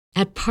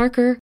At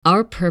Parker,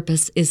 our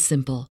purpose is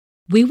simple.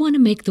 We want to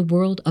make the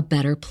world a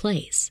better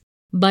place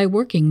by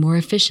working more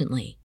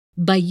efficiently,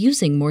 by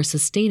using more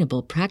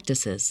sustainable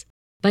practices,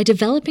 by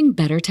developing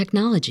better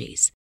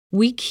technologies.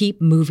 We keep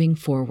moving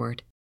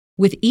forward.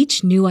 With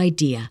each new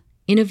idea,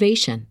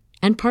 innovation,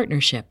 and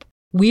partnership,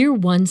 we're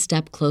one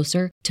step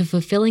closer to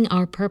fulfilling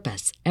our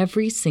purpose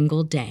every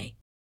single day.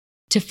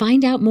 To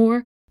find out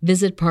more,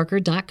 visit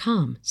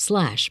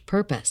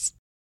parker.com/purpose.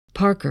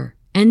 Parker,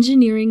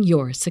 engineering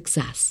your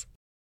success.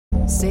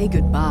 Say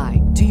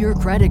goodbye to your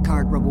credit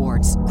card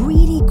rewards.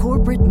 Greedy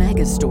corporate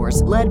mega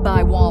stores, led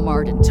by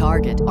Walmart and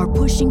Target, are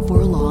pushing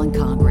for a law in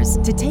Congress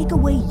to take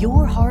away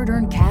your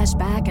hard-earned cash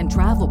back and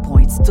travel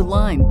points to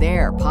line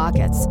their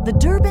pockets. The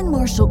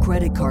Durbin-Marshall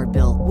credit card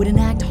bill would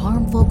enact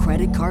harmful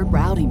credit card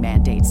routing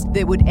mandates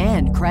that would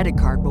end credit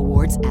card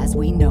rewards as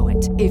we know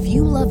it. If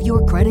you love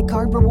your credit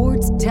card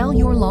rewards, tell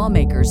your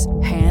lawmakers,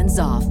 hands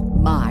off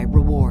my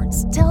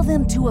rewards. Tell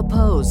them to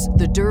oppose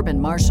the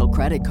Durbin-Marshall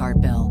credit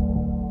card bill.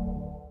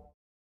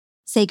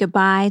 Say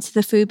goodbye to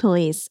the food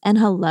police and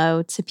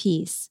hello to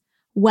peace.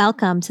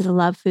 Welcome to the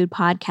Love Food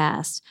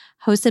Podcast,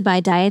 hosted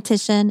by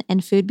dietitian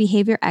and food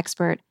behavior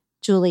expert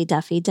Julie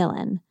Duffy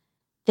Dillon.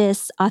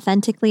 This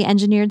authentically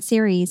engineered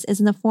series is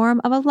in the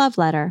form of a love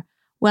letter,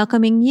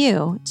 welcoming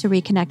you to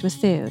reconnect with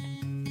food.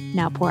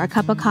 Now pour a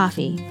cup of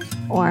coffee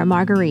or a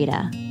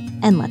margarita,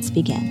 and let's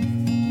begin.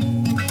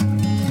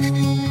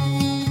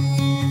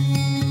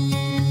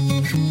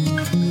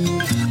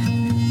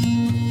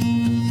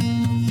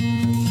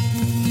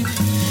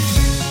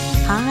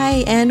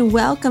 Hi, and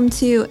welcome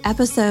to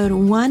episode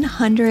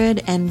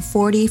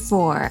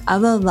 144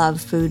 of the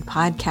Love Food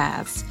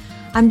Podcast.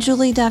 I'm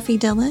Julie Duffy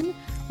Dillon,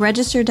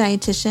 registered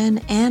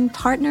dietitian and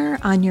partner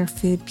on your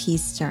food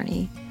peace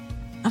journey.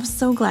 I'm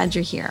so glad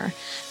you're here.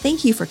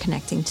 Thank you for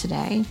connecting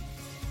today.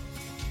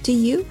 Do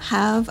you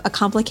have a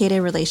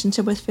complicated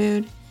relationship with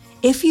food?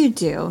 If you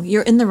do,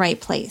 you're in the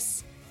right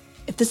place.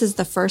 If this is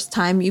the first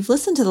time you've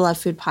listened to the Love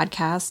Food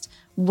Podcast,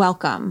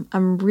 welcome.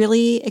 I'm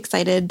really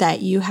excited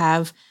that you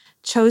have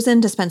chosen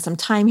to spend some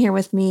time here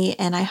with me,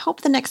 and I hope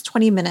the next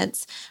 20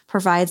 minutes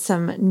provide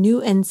some new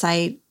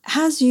insight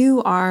as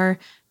you are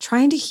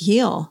trying to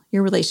heal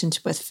your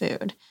relationship with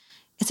food.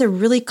 It's a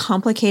really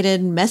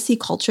complicated, messy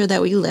culture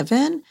that we live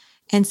in,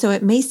 and so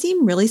it may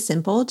seem really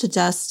simple to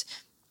just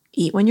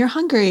eat when you're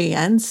hungry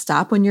and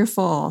stop when you're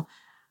full.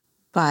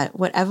 But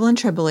what Evelyn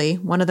Tribole,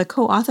 one of the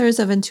co-authors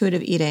of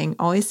Intuitive Eating,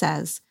 always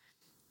says,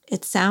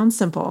 it sounds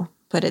simple,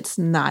 but it's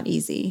not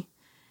easy.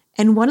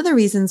 And one of the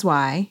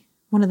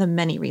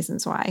many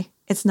reasons why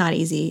it's not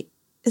easy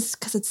is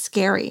because it's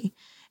scary.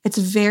 It's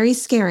very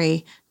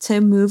scary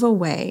to move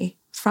away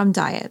from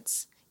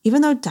diets,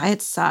 even though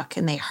diets suck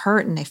and they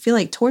hurt and they feel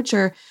like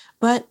torture,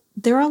 but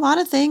there are a lot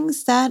of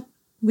things that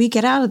we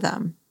get out of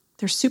them.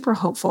 They're super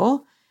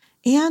hopeful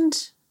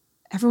and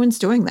everyone's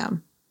doing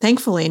them.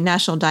 Thankfully,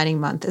 National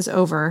Dieting Month is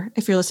over.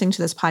 If you're listening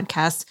to this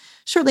podcast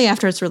shortly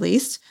after it's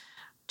released,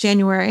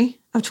 January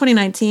of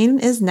 2019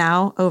 is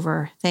now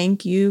over.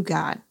 Thank you,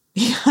 God,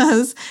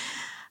 because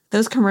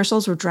those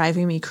commercials were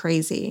driving me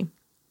crazy.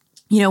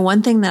 You know,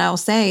 one thing that I'll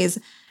say is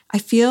I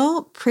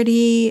feel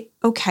pretty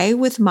okay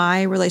with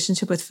my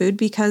relationship with food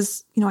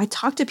because, I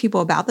talk to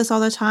people about this all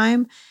the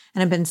time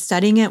and I've been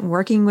studying it and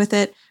working with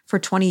it for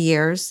 20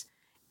 years.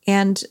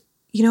 And,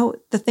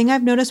 the thing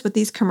I've noticed with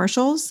these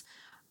commercials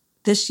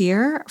this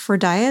year for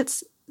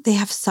diets, they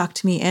have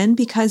sucked me in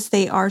because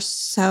they are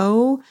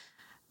so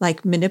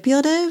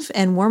manipulative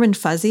and warm and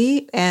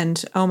fuzzy.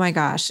 And oh my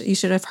gosh, you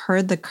should have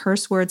heard the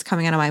curse words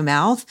coming out of my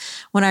mouth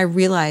when I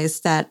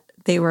realized that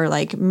they were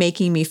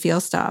making me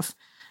feel stuff.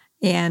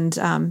 And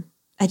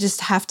I just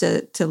have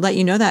to let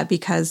you know that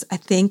because I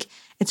think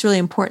it's really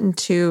important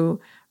to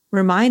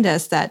remind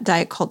us that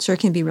diet culture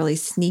can be really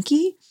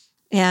sneaky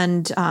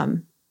and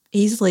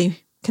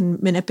easily can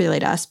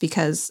manipulate us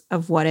because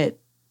of what it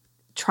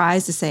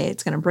tries to say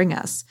it's going to bring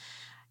us.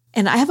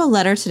 And I have a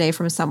letter today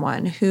from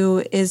someone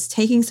who is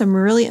taking some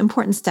really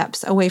important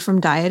steps away from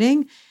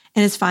dieting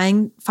and is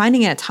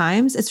finding it at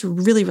times it's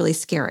really, really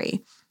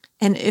scary.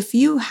 And if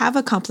you have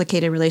a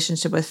complicated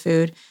relationship with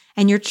food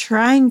and you're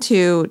trying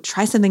to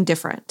try something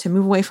different, to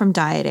move away from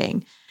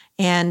dieting,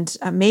 and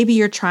maybe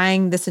you're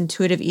trying this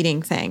intuitive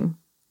eating thing,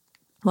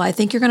 well, I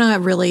think you're going to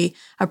really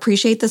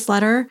appreciate this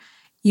letter.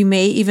 You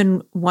may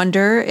even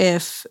wonder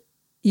if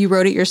you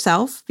wrote it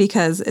yourself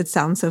because it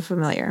sounds so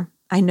familiar.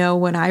 I know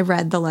when I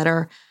read the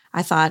letter,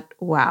 I thought,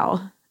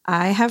 wow,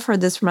 I have heard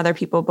this from other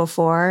people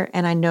before,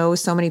 and I know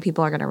so many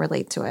people are going to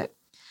relate to it.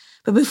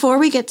 But before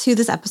we get to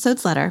this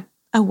episode's letter,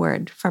 a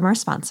word from our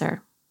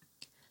sponsor.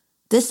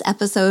 This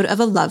episode of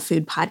a Love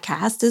Food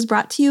Podcast is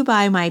brought to you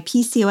by my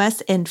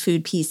PCOS and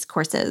Food Peace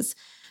courses.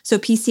 So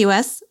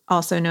PCOS,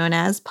 also known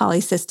as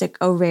polycystic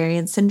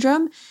ovarian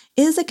syndrome,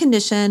 is a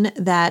condition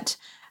that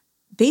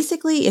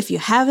basically, if you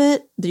have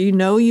it,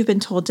 you've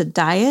been told to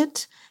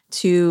diet,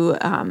 to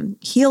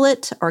heal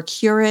it or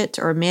cure it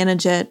or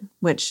manage it,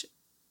 which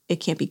it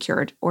can't be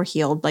cured or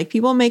healed like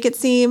people make it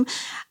seem.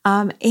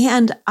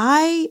 And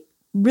I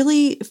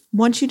really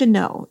want you to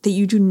know that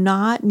you do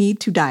not need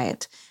to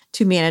diet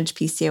to manage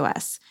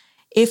PCOS.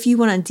 If you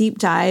want to deep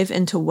dive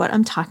into what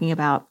I'm talking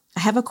about, I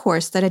have a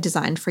course that I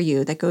designed for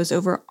you that goes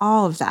over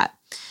all of that.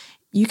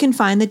 You can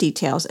find the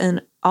details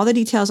and all the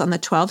details on the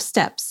 12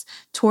 steps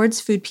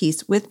towards food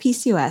peace with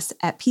PCOS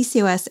at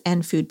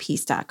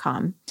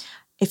PCOSandFoodPeace.com.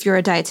 If you're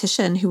a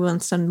dietitian who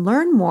wants to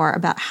learn more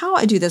about how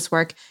I do this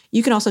work,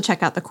 you can also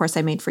check out the course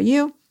I made for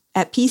you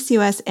at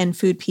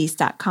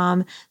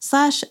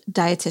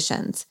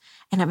PCOSandFoodPeace.com/dietitians.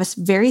 And I have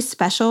a very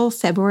special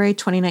February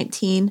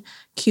 2019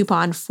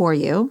 coupon for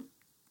you.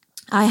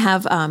 I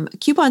have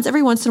coupons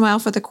every once in a while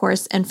for the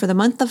course, and for the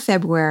month of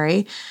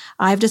February,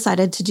 I've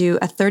decided to do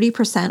a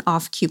 30%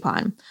 off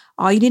coupon.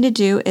 All you need to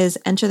do is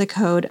enter the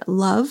code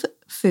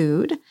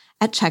LOVEFOOD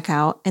at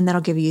checkout, and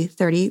that'll give you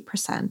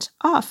 30%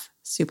 off.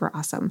 Super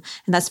awesome.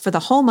 And that's for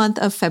the whole month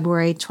of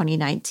February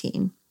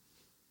 2019.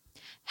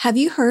 Have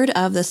you heard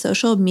of the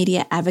social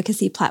media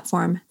advocacy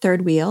platform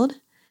Third Wheeled?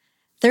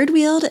 Third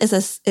Wheeled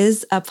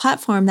is a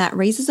platform that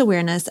raises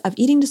awareness of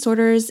eating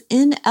disorders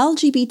in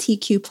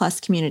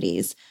LGBTQ+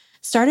 communities.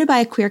 Started by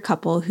a queer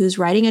couple whose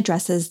writing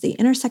addresses the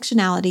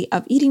intersectionality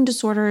of eating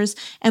disorders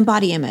and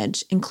body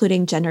image,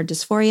 including gender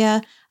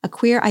dysphoria, a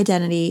queer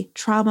identity,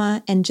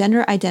 trauma, and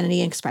gender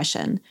identity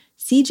expression.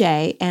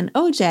 CJ and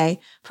OJ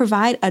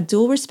provide a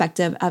dual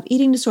perspective of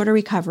eating disorder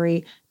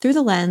recovery through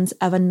the lens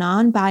of a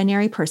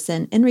non-binary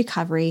person in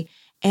recovery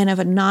and of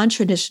a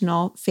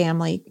non-traditional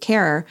family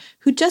carer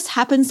who just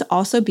happens to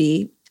also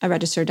be a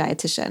registered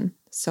dietitian.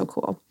 So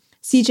cool.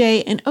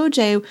 CJ and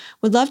OJ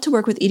would love to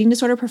work with eating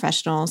disorder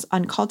professionals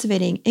on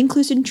cultivating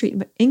inclusive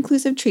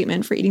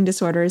treatment for eating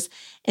disorders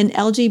in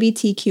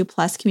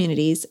LGBTQ+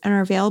 communities and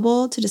are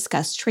available to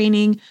discuss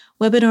training,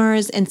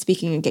 webinars, and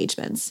speaking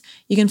engagements.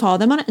 You can follow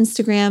them on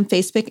Instagram,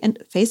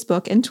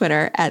 Facebook, and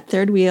Twitter at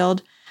Third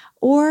Wheeled,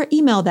 or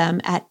email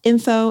them at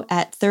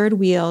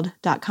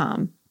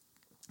info@thirdwheeled.com.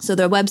 So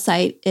their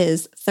website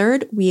is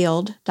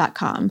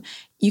thirdwheeled.com.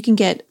 You can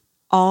get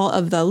all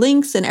of the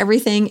links and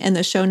everything in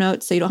the show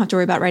notes, so you don't have to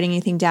worry about writing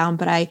anything down,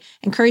 but I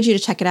encourage you to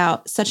check it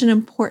out. Such an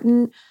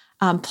important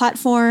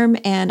platform,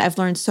 and I've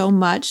learned so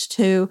much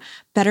to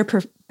better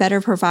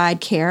provide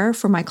care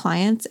for my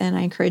clients, and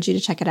I encourage you to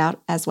check it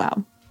out as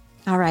well.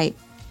 All right,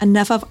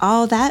 enough of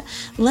all that.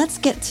 Let's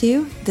get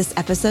to this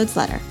episode's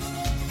letter.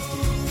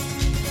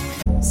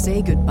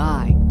 Say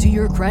goodbye to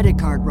your credit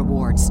card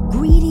rewards.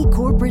 Greedy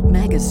corporate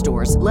mega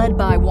stores, led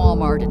by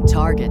Walmart and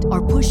Target,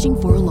 are pushing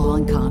for a law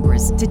in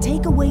Congress to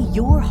take away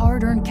your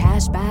hard-earned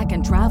cash back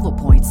and travel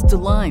points to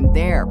line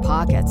their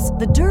pockets.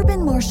 The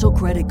Durbin-Marshall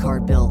credit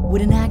card bill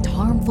would enact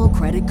harmful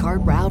credit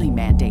card routing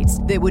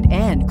mandates that would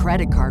end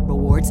credit card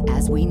rewards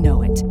as we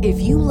know it.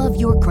 If you love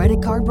your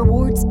credit card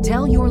rewards,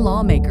 tell your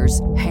lawmakers,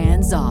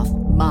 hands off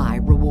my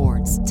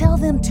rewards. Tell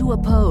them to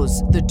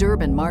oppose the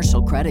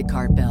Durbin-Marshall credit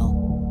card bill.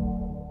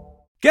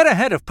 Get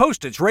ahead of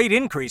postage rate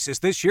increases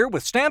this year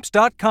with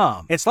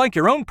Stamps.com. It's like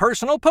your own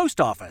personal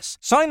post office.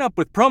 Sign up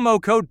with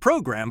promo code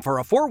PROGRAM for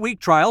a 4-week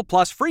trial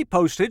plus free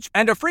postage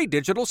and a free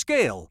digital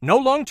scale. No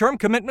long-term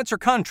commitments or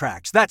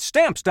contracts. That's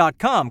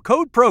Stamps.com,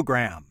 code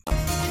PROGRAM.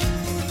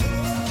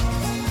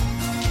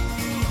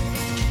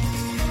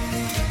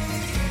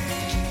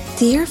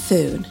 Dear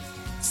Food,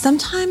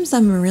 sometimes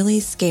I'm really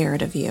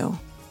scared of you.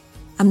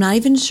 I'm not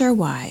even sure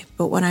why,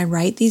 but when I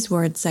write these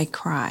words, I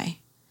cry.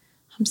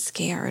 I'm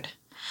scared.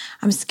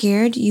 I'm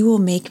scared you will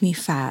make me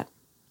fat.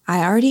 I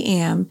already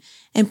am,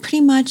 and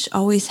pretty much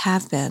always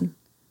have been.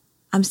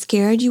 I'm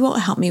scared you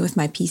won't help me with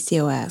my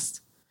PCOS.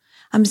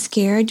 I'm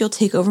scared you'll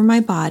take over my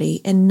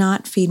body and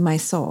not feed my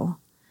soul.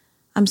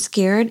 I'm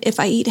scared if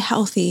I eat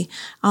healthy,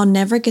 I'll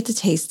never get to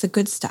taste the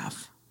good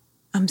stuff.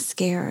 I'm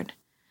scared.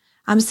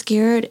 I'm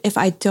scared if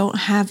I don't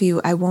have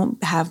you, I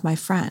won't have my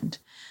friend.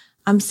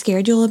 I'm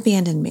scared you'll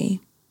abandon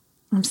me.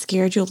 I'm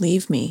scared you'll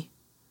leave me.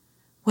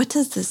 What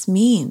does this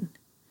mean?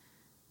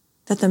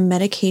 That the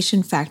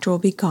medication factor will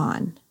be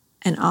gone,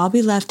 and I'll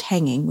be left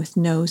hanging with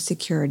no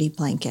security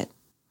blanket.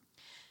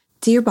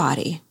 Dear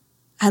body,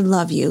 I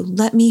love you.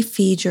 Let me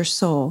feed your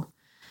soul.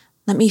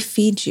 Let me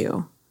feed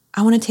you.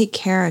 I want to take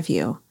care of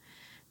you.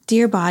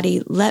 Dear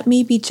body, let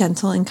me be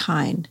gentle and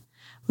kind.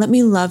 Let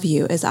me love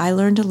you as I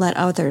learn to let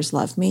others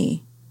love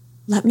me.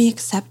 Let me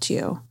accept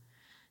you.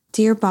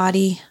 Dear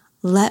body,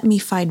 let me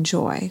find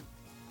joy.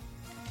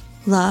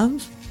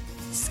 Love,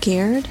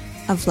 scared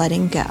of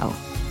letting go.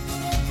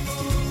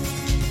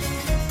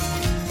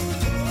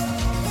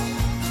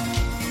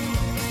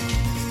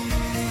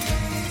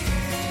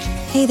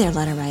 Hey there,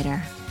 letter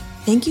writer.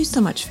 Thank you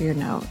so much for your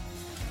note.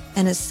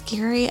 And as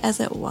scary as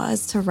it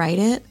was to write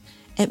it,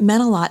 it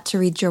meant a lot to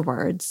read your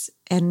words.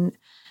 And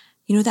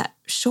that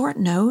short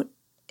note,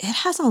 it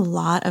has a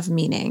lot of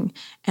meaning.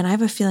 And I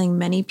have a feeling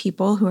many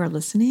people who are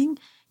listening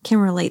can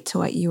relate to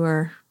what you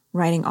were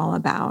writing all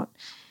about.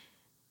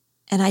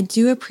 And I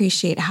do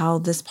appreciate how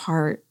this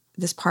part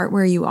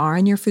where you are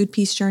in your food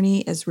peace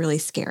journey is really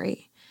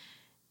scary.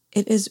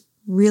 It is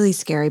really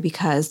scary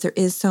because there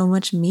is so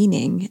much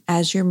meaning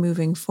as you're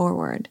moving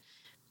forward.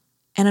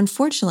 And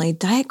unfortunately,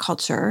 diet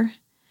culture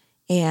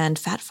and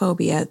fat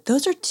phobia,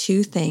 those are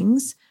two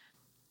things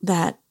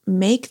that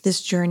make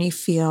this journey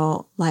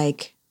feel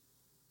like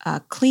a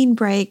clean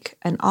break,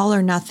 an all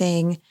or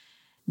nothing,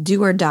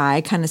 do or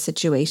die kind of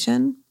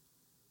situation.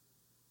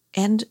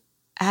 And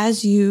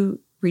as you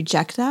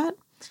reject that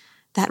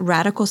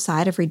radical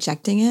side of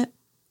rejecting it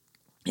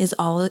is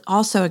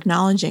also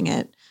acknowledging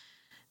it,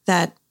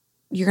 that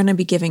you're going to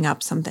be giving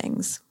up some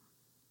things.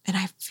 And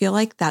I feel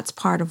like that's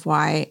part of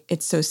why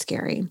it's so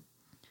scary.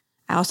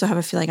 I also have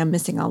a feeling I'm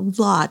missing a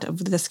lot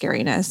of the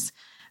scariness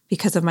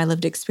because of my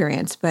lived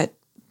experience, but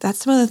that's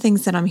some of the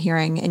things that I'm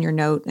hearing in your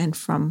note and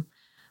from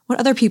what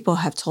other people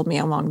have told me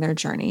along their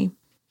journey.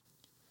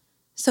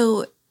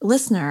 So,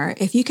 listener,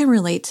 if you can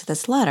relate to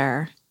this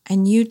letter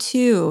and you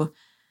too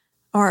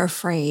are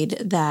afraid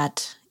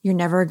that you're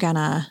never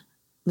gonna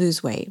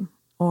lose weight,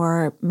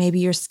 or maybe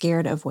you're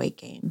scared of weight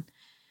gain,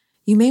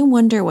 you may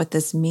wonder what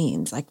this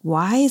means. Like,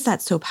 why is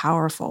that so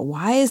powerful?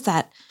 Why is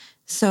that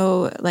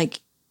so,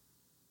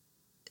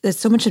 there's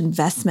so much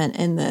investment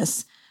in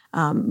this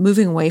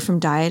moving away from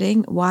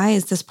dieting? Why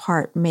is this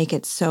part make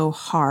it so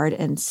hard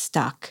and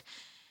stuck?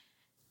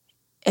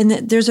 And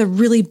there's a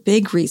really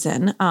big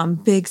reason,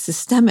 big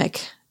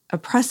systemic,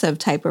 oppressive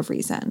type of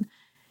reason,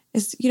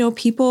 is,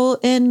 people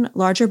in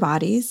larger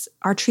bodies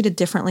are treated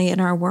differently in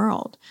our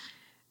world.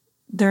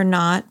 They're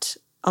not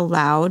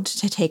allowed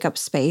to take up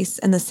space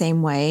in the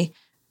same way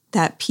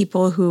that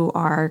people who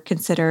are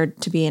considered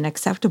to be an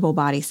acceptable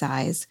body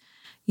size.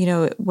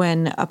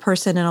 When a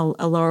person in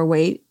a lower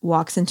weight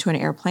walks into an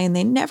airplane,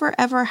 they never,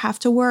 ever have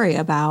to worry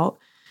about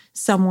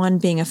someone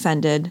being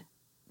offended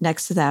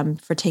next to them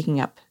for taking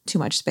up too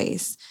much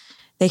space.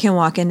 They can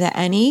walk into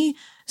any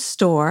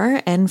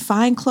store and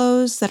find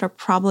clothes that are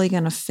probably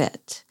going to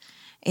fit.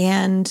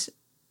 And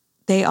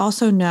they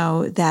also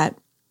know that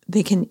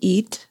they can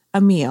eat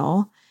a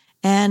meal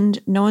and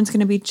no one's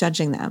going to be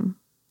judging them.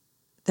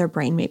 Their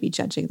brain may be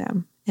judging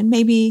them. And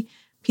maybe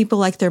people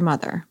like their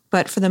mother.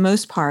 But for the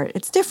most part,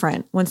 it's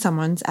different when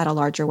someone's at a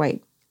larger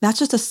weight. That's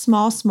just a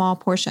small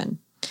portion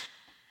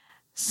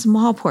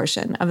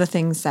of the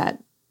things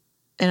that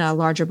in a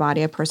larger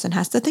body a person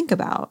has to think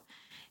about.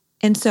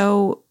 And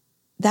so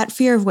that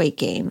fear of weight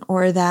gain,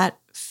 or that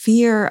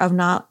fear of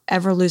not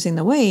ever losing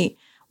the weight,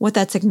 what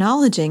that's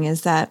acknowledging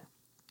is that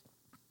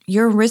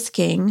you're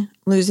risking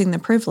losing the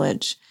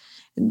privilege,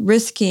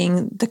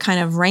 risking the kind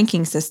of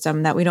ranking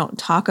system that we don't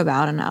talk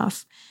about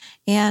enough.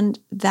 And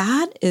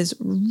that is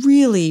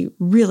really,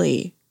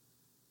 really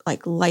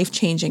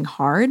life-changing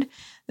hard.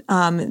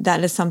 That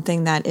is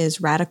something that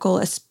is radical,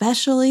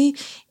 especially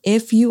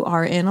if you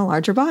are in a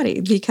larger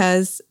body,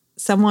 because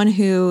someone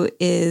who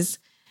is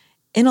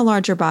in a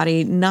larger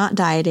body not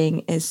dieting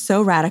is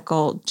so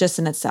radical just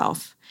in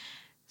itself.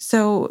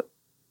 So,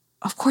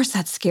 of course,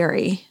 that's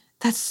scary.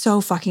 That's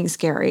so fucking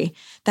scary.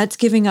 That's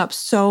giving up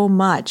so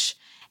much.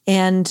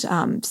 And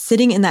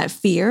sitting in that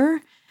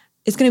fear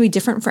is going to be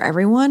different for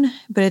everyone,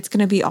 but it's going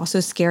to be also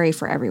scary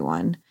for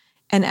everyone.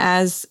 And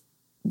as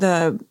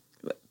the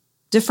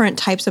different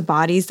types of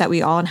bodies that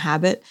we all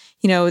inhabit,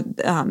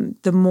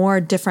 the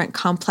more different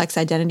complex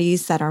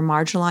identities that are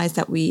marginalized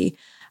that we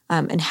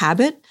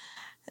inhabit,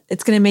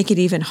 it's going to make it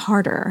even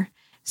harder.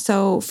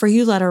 So for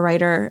you, letter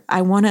writer,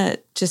 I want to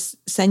just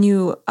send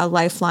you a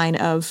lifeline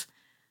of,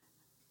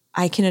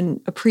 I can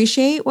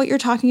appreciate what you're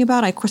talking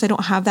about. Of course, I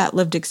don't have that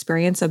lived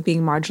experience of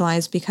being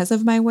marginalized because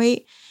of my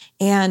weight.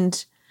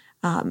 And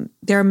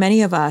there are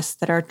many of us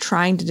that are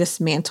trying to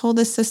dismantle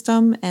this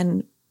system,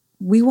 and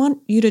we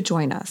want you to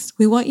join us.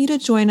 We want you to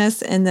join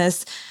us in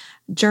this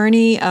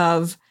journey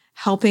of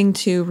helping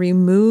to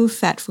remove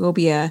fat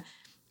phobia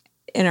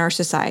in our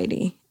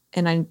society.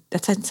 And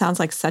that sounds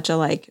like such a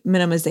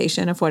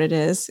minimization of what it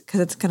is, because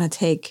it's going to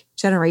take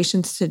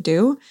generations to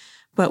do,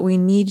 but we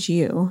need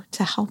you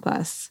to help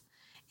us.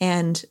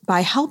 And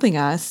by helping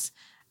us,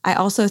 I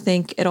also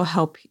think it'll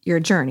help your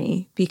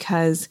journey,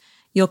 because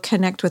you'll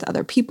connect with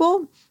other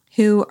people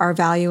who are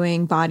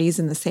valuing bodies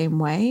in the same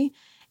way.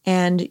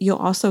 And you'll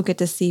also get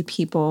to see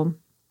people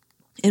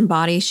in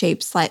body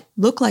shapes that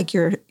look like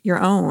your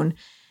own,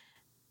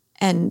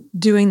 and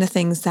doing the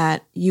things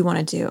that you want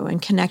to do,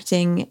 and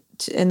connecting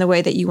in the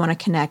way that you want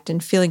to connect,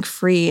 and feeling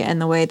free in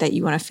the way that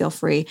you want to feel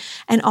free.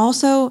 And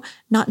also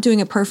not doing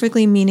it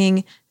perfectly,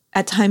 meaning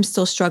at times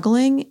still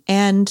struggling,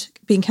 and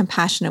being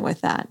compassionate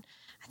with that.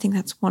 I think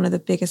that's one of the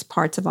biggest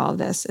parts of all of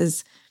this,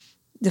 is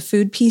the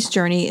food peace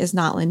journey is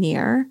not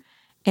linear.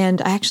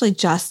 And I actually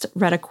just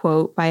read a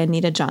quote by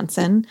Anita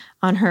Johnson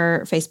on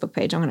her Facebook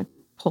page. I'm going to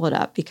pull it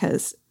up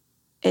because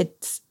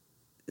it's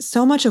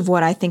so much of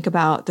what I think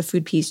about the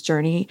food peace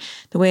journey,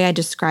 the way I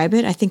describe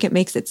it, I think it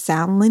makes it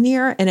sound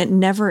linear, and it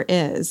never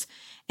is.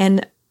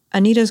 And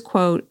Anita's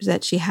quote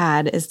that she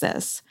had is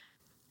this: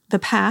 "The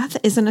path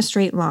isn't a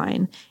straight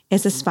line,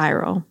 it's a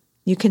spiral.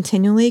 You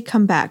continually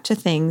come back to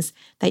things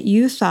that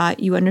you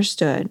thought you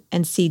understood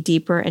and see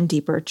deeper and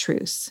deeper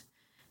truths."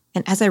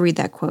 And as I read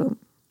that quote,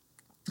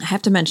 I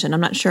have to mention,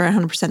 I'm not sure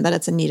 100% that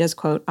it's Anita's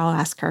quote. I'll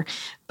ask her.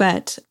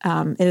 But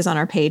it is on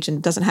our page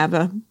and doesn't have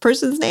a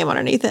person's name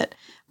underneath it.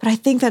 But I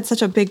think that's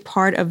such a big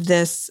part of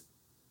this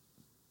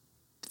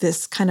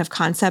kind of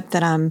concept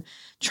that I'm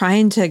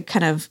trying to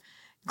kind of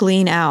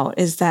glean out,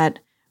 is that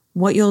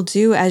what you'll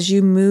do as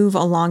you move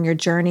along your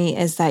journey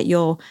is that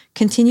you'll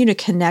continue to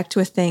connect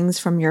with things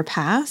from your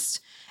past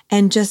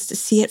and just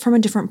see it from a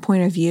different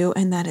point of view.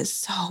 And that is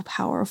so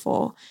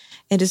powerful.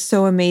 It is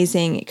so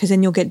amazing because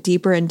then you'll get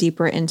deeper and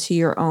deeper into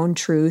your own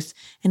truth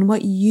and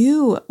what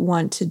you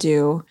want to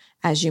do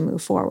as you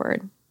move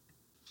forward.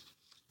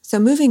 So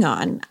moving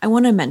on, I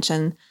want to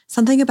mention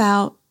something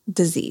about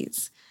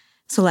disease.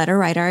 So letter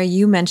writer,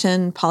 you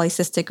mentioned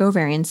polycystic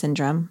ovarian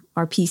syndrome,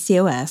 or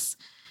PCOS.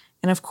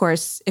 And of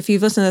course, if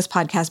you've listened to this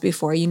podcast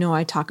before, you know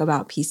I talk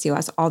about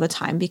PCOS all the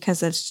time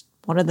because it's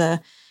one of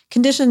the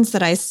conditions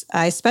that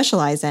I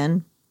specialize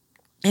in.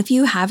 If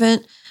you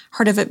haven't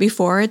heard of it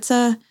before, it's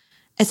an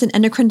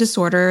endocrine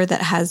disorder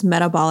that has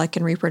metabolic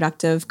and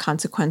reproductive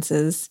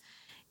consequences,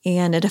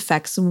 and it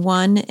affects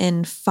 1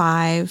 in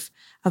 5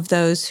 of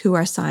those who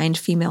are assigned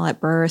female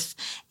at birth.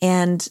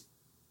 And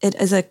it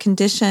is a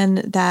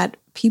condition that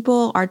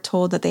people are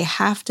told that they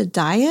have to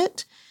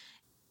diet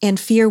and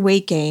fear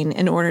weight gain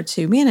in order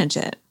to manage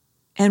it.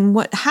 And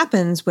what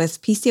happens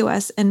with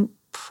PCOS and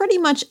pretty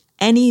much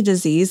any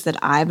disease that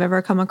I've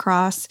ever come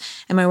across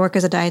in my work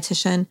as a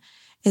dietitian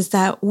is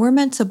that we're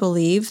meant to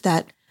believe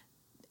that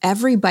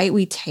every bite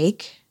we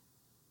take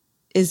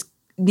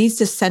needs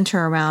to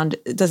center around,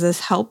 does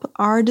this help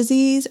our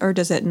disease or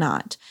does it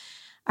not?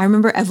 I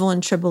remember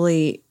Evelyn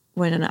Tribole,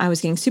 when I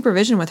was getting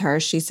supervision with her,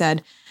 she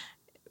said,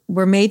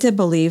 we're made to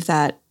believe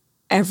that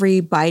every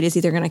bite is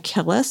either going to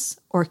kill us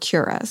or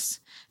cure us.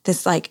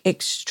 This like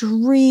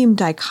extreme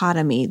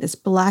dichotomy, this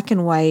black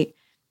and white.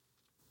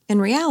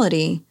 In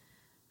reality,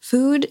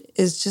 food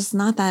is just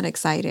not that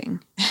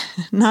exciting,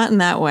 not in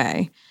that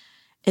way.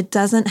 It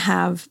doesn't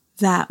have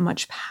that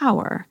much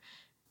power.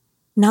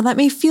 Now that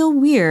may feel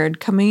weird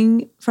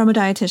coming from a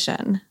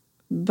dietitian,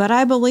 but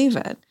I believe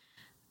it.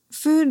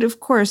 Food, of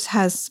course,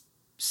 has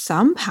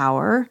some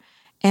power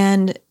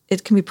and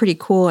it can be pretty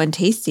cool and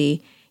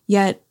tasty,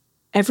 yet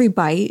every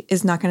bite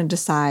is not going to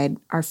decide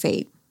our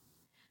fate.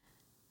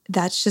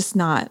 That's just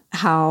not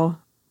how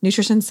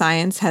nutrition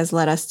science has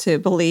led us to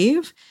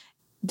believe.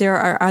 There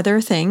are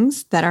other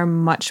things that are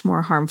much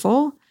more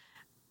harmful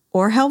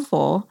or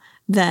helpful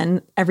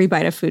than every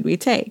bite of food we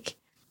take.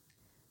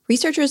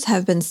 Researchers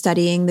have been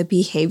studying the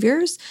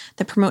behaviors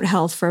that promote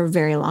health for a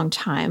very long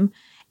time.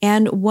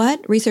 And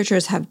what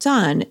researchers have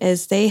done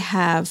is they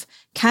have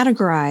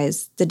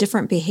categorized the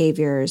different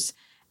behaviors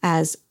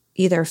as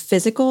either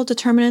physical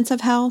determinants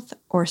of health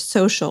or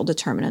social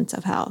determinants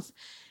of health.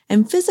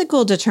 And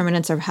physical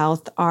determinants of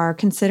health are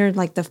considered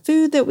like the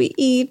food that we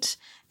eat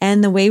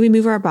and the way we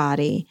move our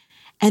body.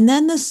 And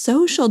then the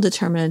social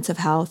determinants of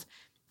health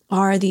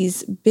are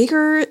these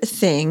bigger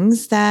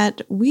things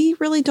that we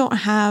really don't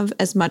have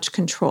as much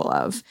control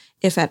of,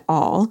 if at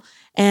all.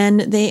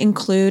 And they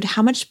include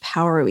how much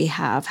power we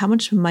have, how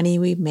much money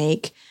we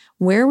make,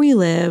 where we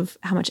live,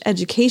 how much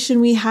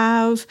education we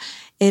have.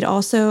 It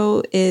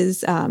also is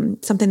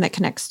something that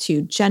connects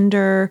to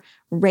gender,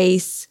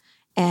 race,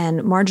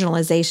 and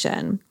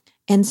marginalization.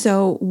 And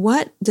so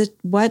what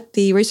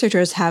the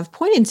researchers have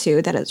pointed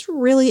to that is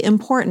really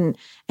important,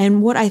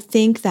 and what I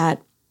think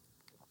that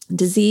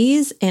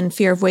disease and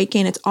fear of weight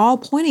gain, it's all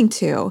pointing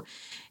to,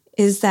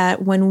 is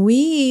that when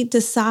we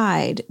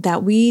decide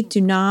that we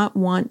do not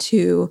want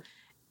to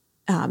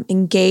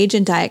engage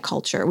in diet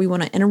culture, we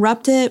want to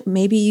interrupt it,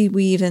 maybe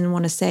we even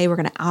want to say we're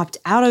going to opt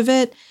out of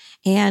it.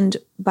 And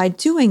by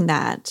doing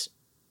that,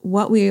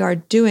 what we are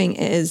doing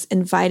is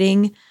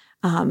inviting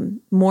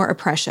more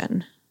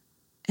oppression.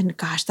 And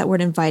gosh, that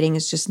word inviting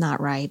is just not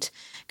right,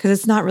 because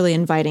it's not really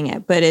inviting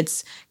it, but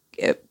it's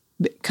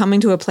coming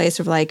to a place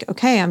of like,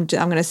 okay, I'm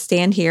going to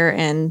stand here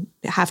and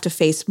have to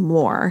face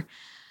more.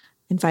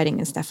 Inviting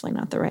is definitely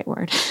not the right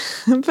word.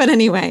 But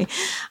anyway,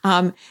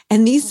 and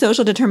these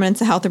social determinants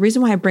of health, the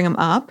reason why I bring them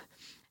up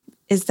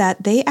is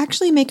that they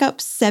actually make up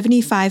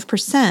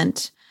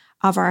 75%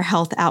 of our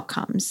health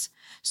outcomes.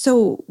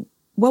 So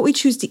what we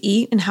choose to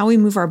eat and how we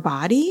move our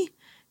body,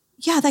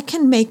 yeah, that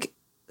can make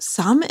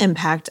some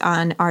impact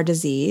on our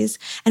disease.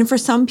 And for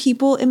some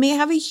people, it may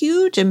have a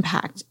huge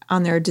impact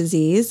on their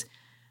disease,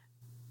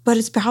 but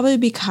it's probably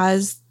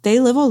because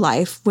they live a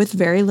life with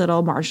very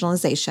little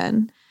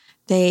marginalization.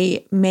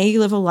 They may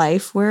live a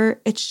life where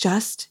it's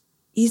just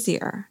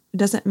easier. It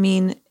doesn't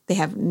mean they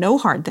have no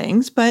hard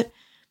things, but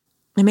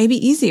it may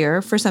be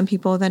easier for some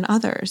people than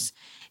others.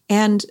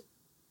 And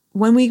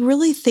when we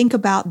really think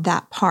about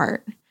that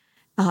part,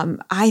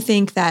 I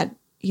think that,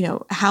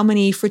 how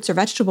many fruits or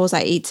vegetables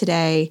I eat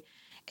today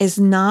is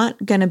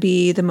not going to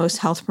be the most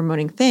health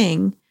promoting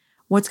thing.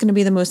 What's going to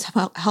be the most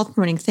health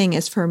promoting thing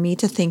is for me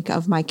to think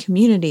of my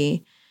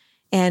community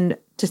and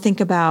to think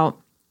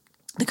about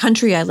the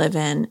country I live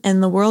in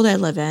and the world I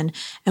live in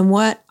and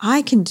what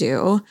I can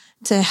do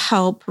to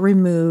help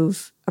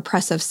remove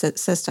oppressive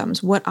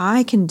systems, what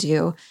I can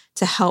do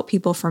to help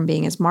people from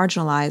being as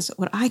marginalized,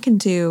 what I can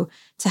do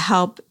to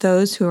help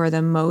those who are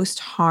the most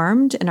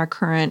harmed in our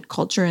current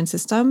culture and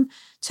system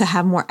to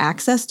have more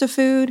access to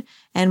food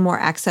and more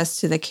access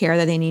to the care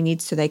that they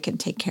need so they can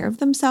take care of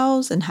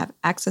themselves and have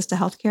access to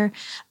healthcare.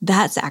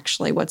 That's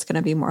actually what's going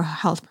to be more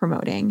health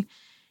promoting.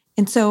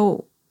 And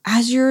so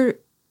as you're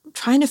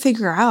trying to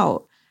figure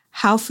out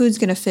how food's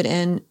going to fit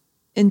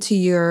into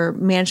your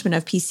management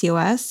of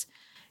PCOS,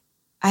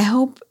 I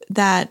hope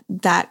that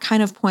that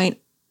kind of point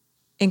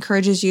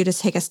encourages you to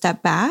take a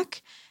step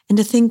back and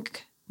to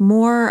think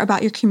more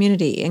about your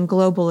community and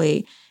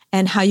globally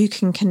and how you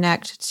can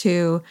connect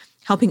to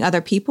helping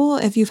other people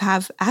if you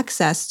have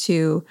access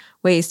to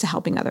ways to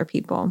helping other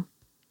people.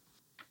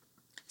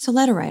 So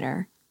letter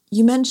writer,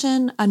 you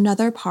mentioned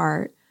another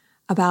part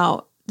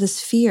about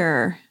this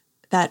fear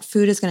that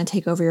food is going to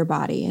take over your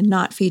body and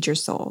not feed your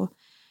soul.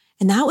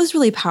 And that was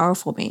really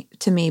powerful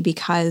to me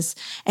because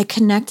it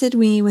connected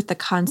me with the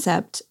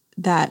concept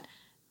that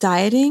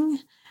dieting,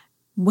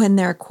 when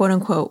they're quote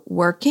unquote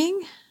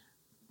working,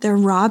 they're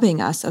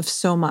robbing us of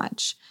so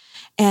much.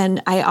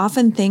 And I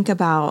often think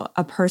about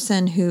a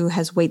person who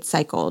has weight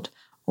cycled,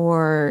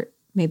 or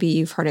maybe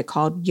you've heard it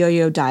called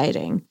yo-yo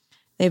dieting.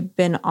 They've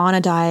been on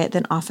a diet,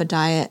 then off a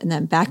diet, and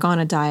then back on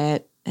a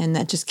diet. And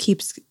that just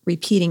keeps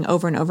repeating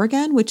over and over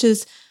again, which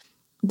is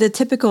the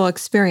typical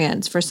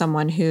experience for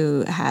someone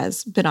who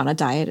has been on a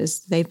diet,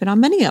 is they've been on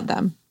many of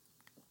them.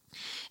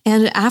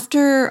 And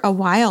after a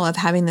while of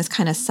having this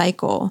kind of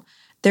cycle,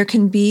 there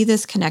can be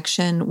this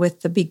connection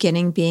with the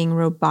beginning being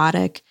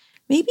robotic,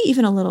 maybe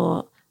even a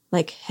little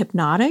like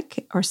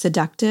hypnotic or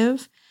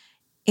seductive.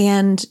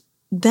 And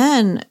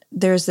then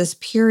there's this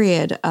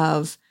period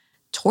of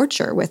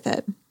torture with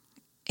it.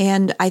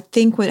 And I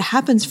think what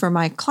happens for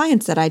my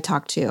clients that I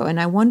talk to, and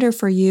I wonder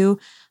for you,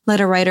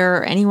 letter writer,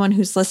 or anyone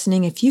who's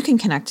listening, if you can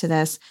connect to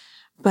this,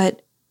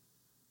 but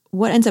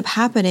what ends up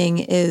happening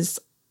is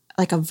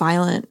like a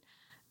violent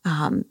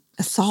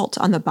assault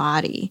on the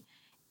body.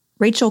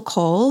 Rachel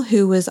Cole,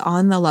 who was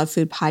on the Love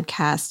Food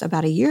podcast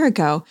about a year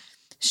ago,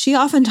 she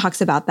often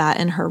talks about that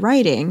in her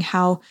writing,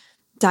 how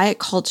diet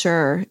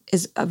culture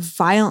is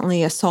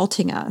violently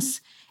assaulting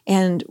us.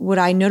 And what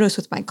I notice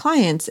with my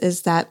clients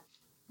is that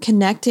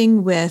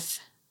connecting with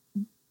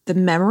the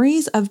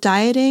memories of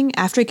dieting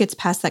after it gets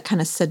past that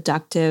kind of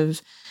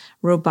seductive,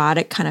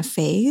 robotic kind of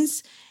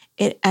phase,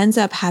 it ends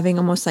up having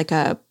almost like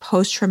a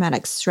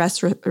post-traumatic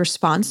stress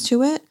response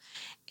to it.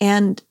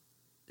 And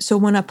so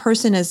when a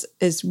person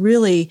is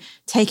really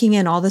taking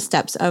in all the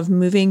steps of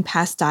moving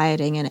past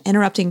dieting and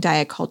interrupting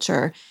diet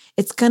culture,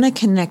 it's going to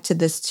connect to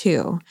this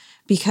too,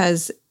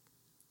 because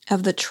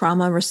of the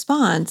trauma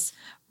response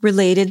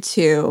related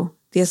to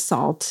the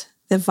assault,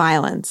 the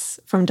violence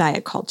from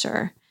diet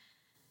culture.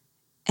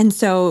 And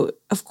so,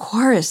 of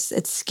course,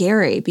 it's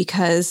scary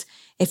because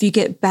if you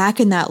get back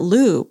in that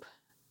loop,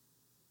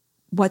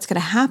 what's going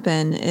to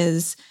happen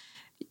is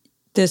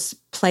this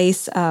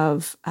place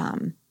of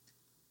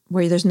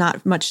where there's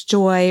not much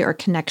joy or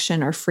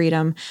connection or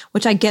freedom,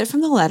 which I get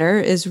from the letter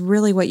is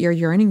really what you're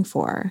yearning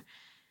for.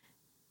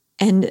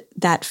 And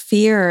that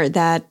fear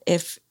that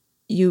if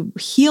you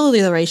heal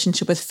the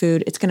relationship with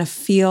food, it's going to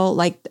feel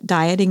like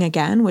dieting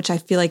again, which I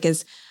feel like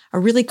is a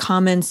really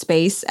common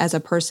space as a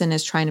person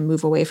is trying to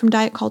move away from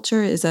diet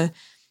culture, is a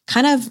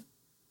kind of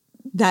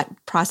that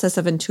process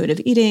of intuitive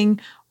eating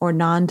or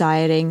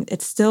non-dieting.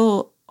 It's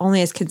still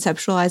only as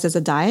conceptualized as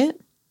a diet.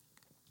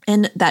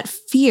 And that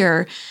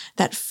fear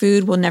that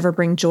food will never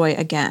bring joy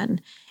again.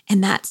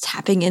 And that's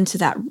tapping into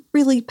that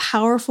really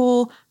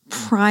powerful,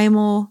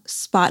 primal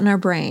spot in our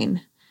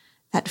brain,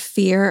 that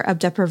fear of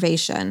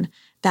deprivation.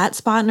 That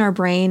spot in our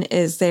brain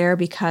is there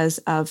because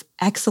of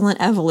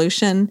excellent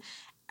evolution.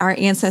 Our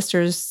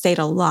ancestors stayed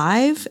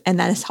alive,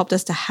 and that has helped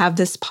us to have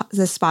this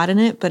spot in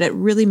it, but it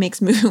really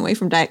makes moving away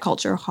from diet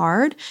culture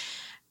hard.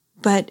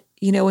 But,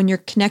 when you're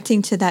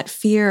connecting to that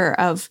fear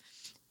of,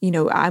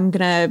 I'm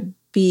going to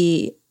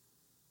be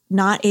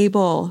not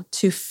able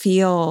to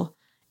feel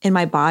in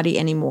my body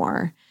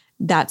anymore,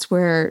 that's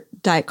where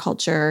diet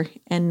culture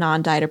and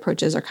non-diet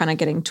approaches are kind of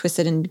getting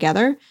twisted in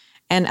together.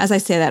 And as I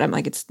say that, I'm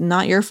like, it's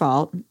not your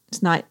fault.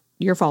 It's not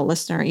your fault,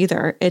 listener,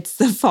 either. It's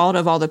the fault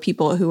of all the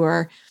people who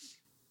are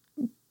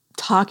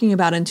talking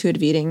about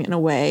intuitive eating in a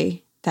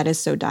way that is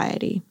so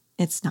diety.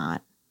 It's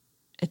not.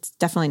 It's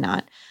definitely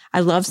not. I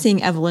love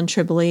seeing Evelyn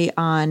Tribole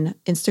on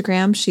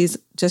Instagram. She's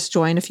just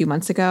joined a few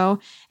months ago,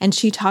 and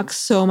she talks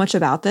so much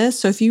about this.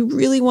 So if you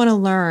really want to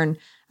learn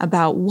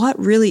about what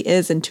really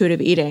is intuitive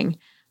eating,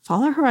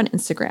 follow her on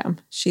Instagram.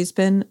 She's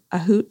been a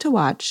hoot to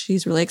watch.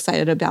 She's really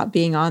excited about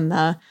being on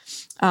the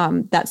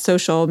that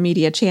social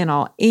media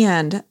channel,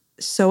 and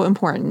so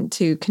important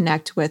to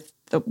connect with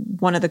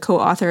one of the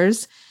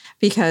co-authors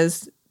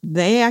because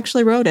they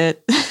actually wrote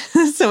it.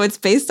 So it's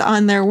based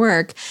on their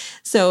work.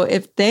 So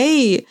if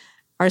they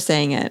are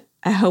saying it,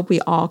 I hope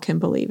we all can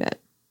believe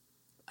it.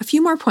 A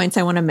few more points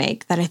I want to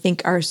make that I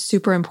think are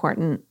super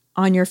important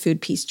on your food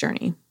peace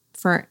journey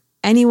for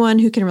anyone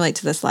who can relate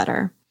to this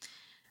letter.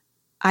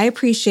 I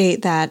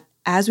appreciate that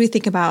as we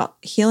think about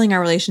healing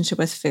our relationship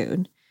with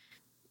food,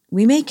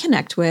 we may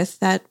connect with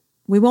that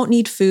we won't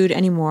need food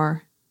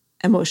anymore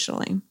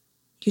emotionally.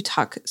 You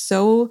talk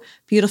so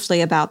beautifully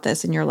about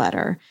this in your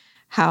letter,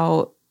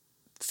 how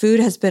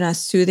food has been a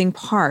soothing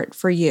part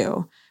for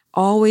you,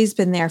 always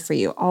been there for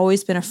you,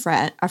 always been a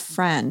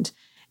friend.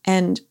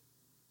 And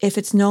if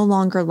it's no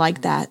longer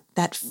like that,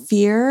 that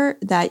fear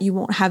that you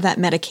won't have that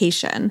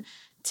medication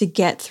to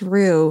get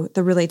through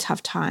the really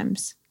tough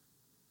times.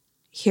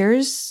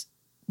 Here's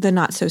the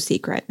not so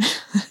secret.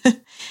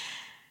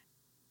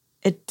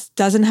 It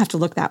doesn't have to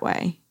look that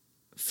way.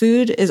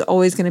 Food is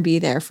always going to be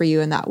there for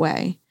you in that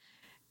way.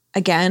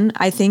 Again,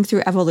 I think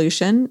through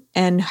evolution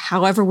and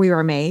however we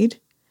were made,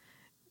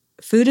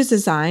 food is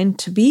designed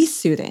to be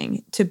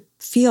soothing, to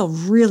feel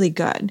really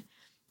good.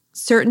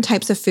 Certain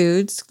types of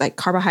foods, like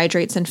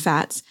carbohydrates and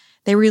fats,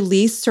 they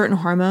release certain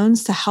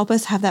hormones to help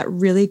us have that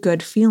really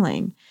good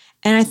feeling.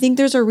 And I think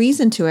there's a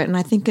reason to it. And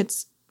I think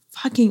it's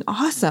fucking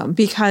awesome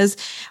because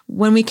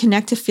when we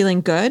connect to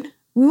feeling good,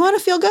 we want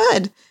to feel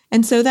good.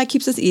 And so that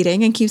keeps us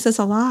eating and keeps us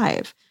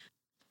alive.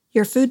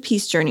 Your food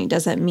peace journey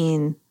doesn't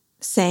mean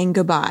saying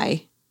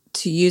goodbye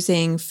to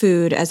using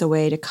food as a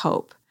way to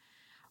cope.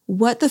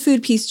 What the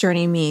food peace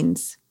journey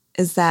means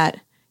is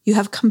that you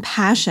have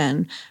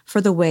compassion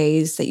for the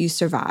ways that you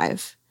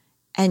survive,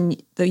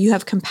 and that you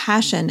have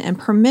compassion and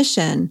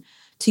permission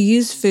to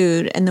use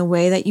food in the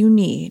way that you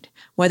need,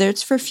 whether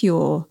it's for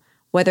fuel,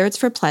 whether it's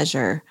for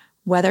pleasure,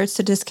 whether it's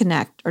to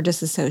disconnect or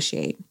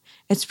disassociate.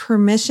 It's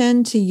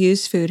permission to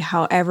use food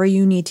however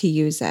you need to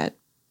use it.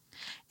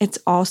 It's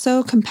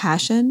also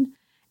compassion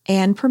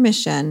and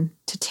permission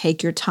to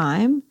take your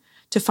time,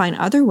 to find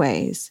other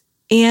ways,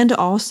 and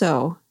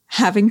also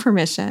having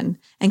permission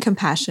and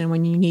compassion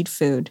when you need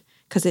food,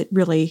 because it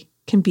really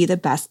can be the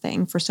best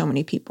thing for so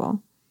many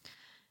people.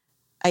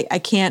 I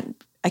can't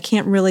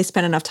really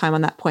spend enough time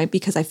on that point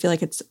because I feel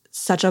like it's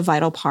such a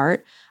vital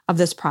part of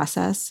this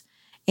process.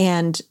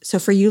 And so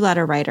for you,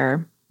 letter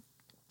writer,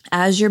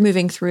 as you're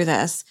moving through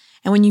this,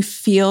 and when you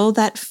feel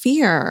that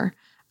fear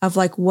of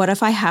like, what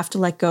if I have to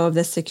let go of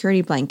this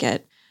security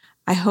blanket?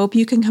 I hope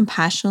you can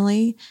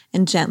compassionately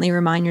and gently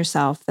remind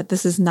yourself that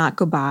this is not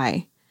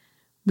goodbye.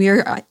 We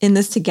are in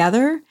this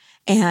together,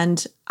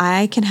 and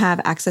I can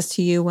have access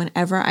to you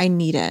whenever I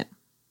need it.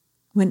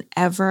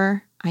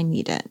 Whenever I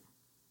need it.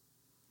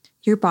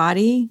 Your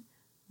body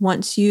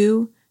wants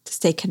you to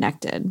stay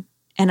connected.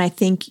 And I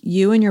think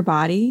you and your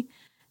body,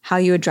 how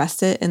you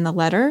addressed it in the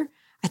letter,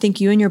 I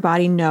think you and your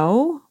body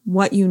know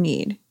what you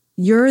need.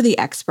 You're the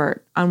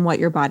expert on what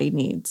your body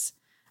needs.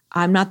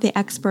 I'm not the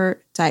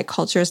expert. Diet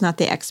culture is not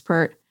the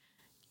expert.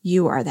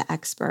 You are the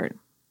expert.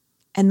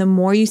 And the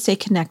more you stay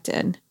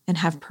connected and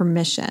have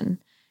permission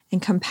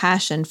and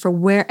compassion for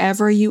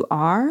wherever you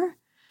are,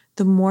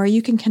 the more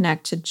you can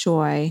connect to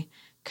joy,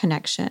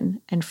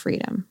 connection, and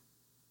freedom.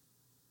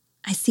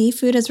 I see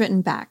Food has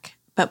written back,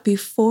 but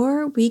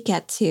before we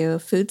get to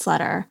Food's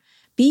letter,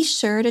 be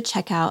sure to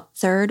check out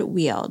Third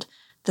Wheeled,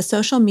 the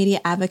social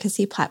media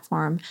advocacy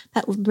platform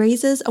that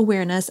raises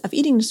awareness of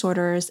eating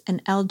disorders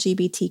and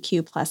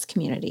LGBTQ+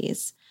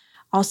 communities.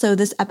 Also,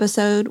 this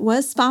episode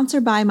was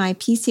sponsored by my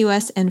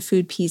PCOS and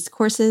Food Peace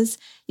courses.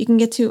 You can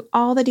get to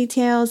all the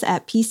details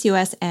at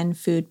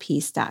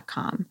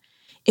PCOSandFoodPeace.com.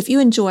 If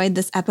you enjoyed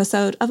this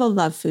episode of a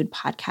Love Food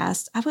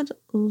podcast, I would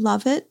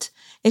love it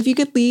if you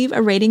could leave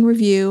a rating,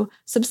 review,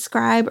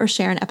 subscribe, or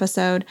share an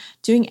episode.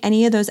 Doing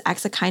any of those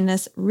acts of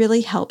kindness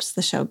really helps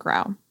the show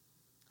grow.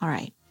 All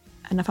right,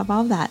 enough of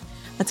all of that.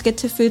 Let's get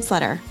to Food's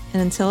letter.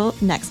 And until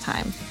next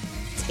time,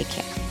 take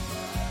care.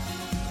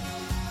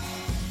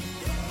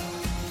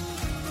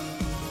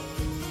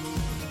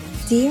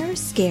 Dear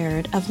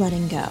Scared of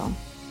Letting Go,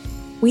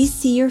 we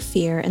see your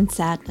fear and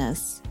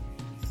sadness.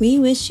 We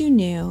wish you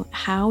knew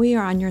how we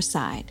are on your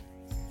side,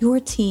 your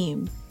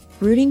team,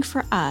 rooting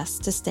for us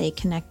to stay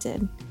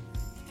connected.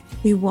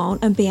 We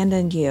won't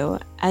abandon you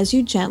as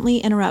you gently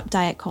interrupt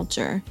diet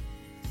culture.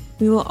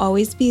 We will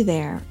always be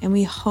there, and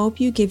we hope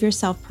you give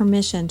yourself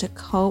permission to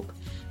cope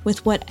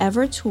with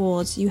whatever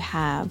tools you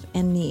have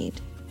and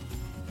need.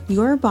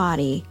 Your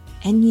body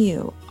and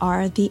you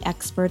are the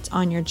experts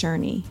on your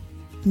journey,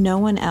 no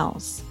one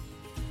else.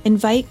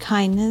 Invite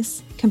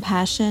kindness,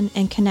 compassion,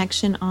 and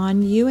connection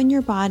on you and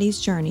your body's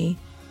journey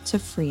to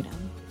freedom.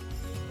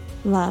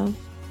 Love,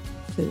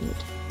 Food.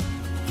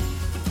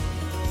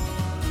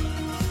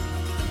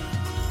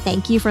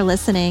 Thank you for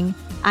listening.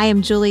 I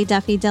am Julie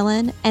Duffy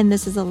Dillon, and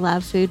this is a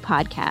Love Food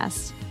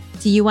podcast.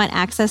 Do you want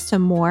access to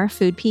more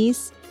Food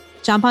Peace?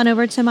 Jump on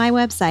over to my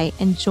website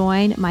and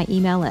join my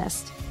email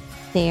list.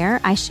 There,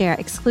 I share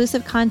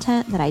exclusive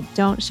content that I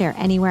don't share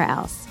anywhere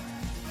else.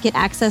 Get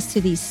access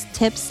to these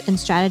tips and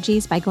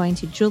strategies by going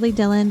to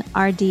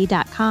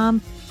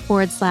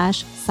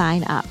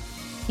juliedillonrd.com/sign up.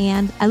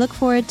 And I look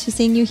forward to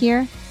seeing you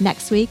here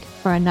next week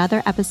for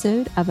another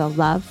episode of the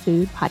Love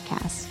Food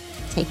podcast.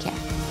 Take care.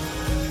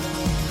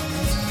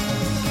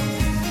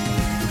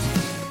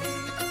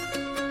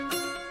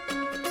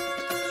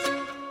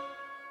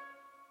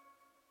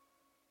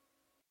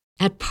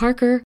 At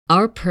Parker,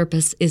 our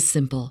purpose is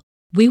simple.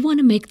 We want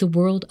to make the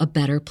world a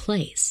better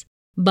place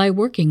by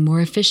working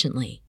more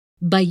efficiently,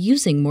 by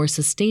using more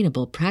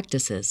sustainable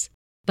practices,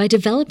 by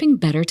developing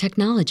better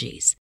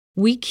technologies.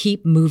 We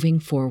keep moving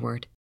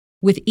forward.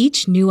 With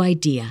each new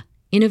idea,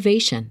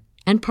 innovation,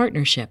 and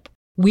partnership,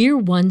 we're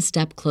one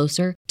step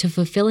closer to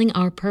fulfilling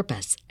our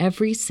purpose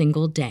every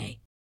single day.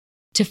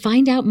 To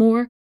find out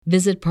more,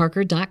 Visit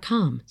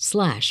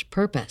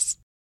parker.com/purpose.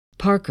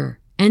 Parker,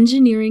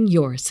 engineering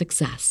your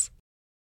success.